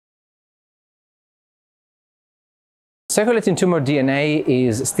Circulating tumor DNA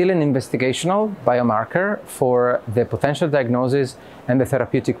is still an investigational biomarker for the potential diagnosis and the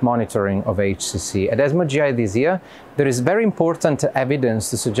therapeutic monitoring of HCC. At ESMO GI this year, there is very important evidence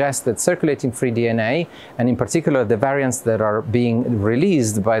to suggest that circulating free DNA, and in particular the variants that are being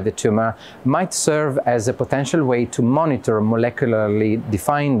released by the tumor, might serve as a potential way to monitor molecularly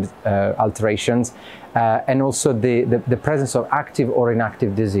defined alterations and also the presence of active or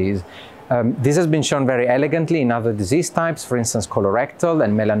inactive disease. This has been shown very elegantly in other disease types, for instance, colorectal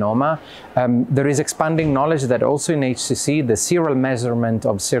and melanoma. There is expanding knowledge that also in HCC, the serial measurement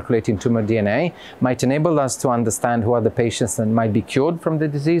of circulating tumor DNA might enable us to understand who are the patients that might be cured from the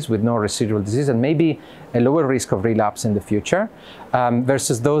disease with no residual disease and maybe a lower risk of relapse in the future,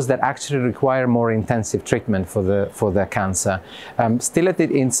 versus those that actually require more intensive treatment for the cancer. Still at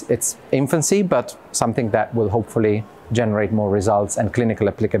its infancy, but something that will hopefully generate more results and clinical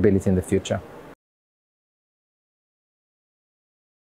applicability in the future.